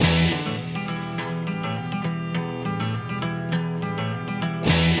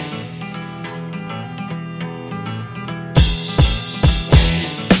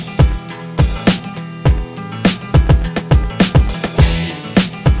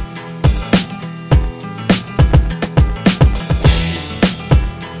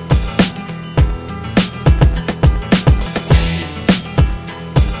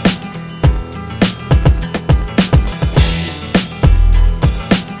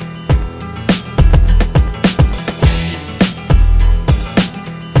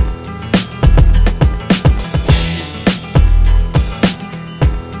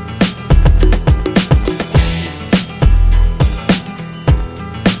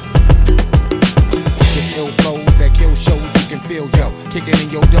kicking in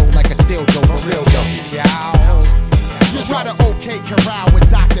your dough like a steel dough, for real though. Tik'Al. You try to OK Corral with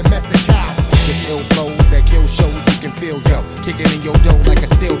Dr. Method-Cow. This ill flow that kill shows you can feel, yo. Kicking in your dough like a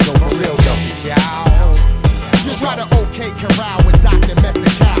steel dough, for real though. Tik'Al. You try to OK Corral with Dr.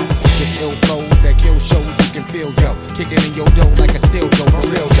 Method-Cow. This ill flow that kill shows you can feel, yo. Kicking in your dough like a steel dough, for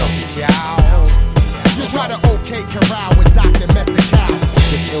real though. Tik'Al. You try to OK Corral with Dr. Method-Cow.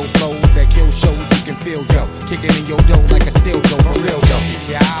 This ill flow that kill shows you can feel, yo. Kicking in your dough like a steel dough, for real though.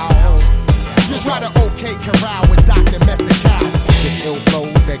 Tik'Al. You try to OK Corral with Dr. Method-Cow. This ill flow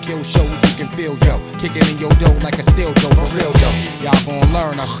that kill shows you can feel, yo. Kicking in your dough like a steel dough, for real though. Y'all gon'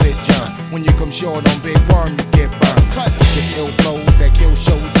 learn I spit germ. When you come short on big worm, you get burned. This ill flow that kill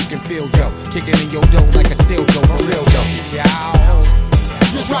shows you can feel, yo. Kicking in your dough like a steel dough, for real though. Tik'Al.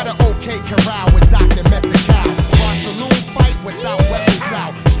 You try to OK Corral with Dr. Method-Cow. Bar saloon fight without weapons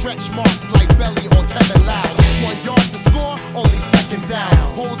out. Stretch marks like belly on Kevin Loud's. 1 yard to score, only second down.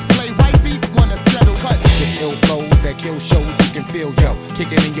 Hoes play wifey, wanna settle cut. This ill flow that kill shows you can feel, yo.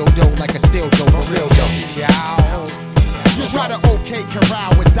 Kicking in your dough like a steel dough, for real though. Tik'Al. You try to OK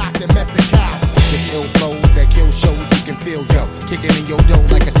Corral with Dr. Method-Cow. This ill flow that kill shows you can feel, yo. Kicking in your dough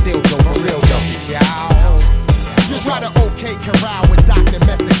like a steel dough, for real though. Tik'Al. You try to OK Corral with Dr.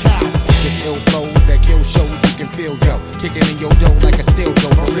 Method-Cow. This ill flow that kill shows you can feel, yo. Kicking in your dough like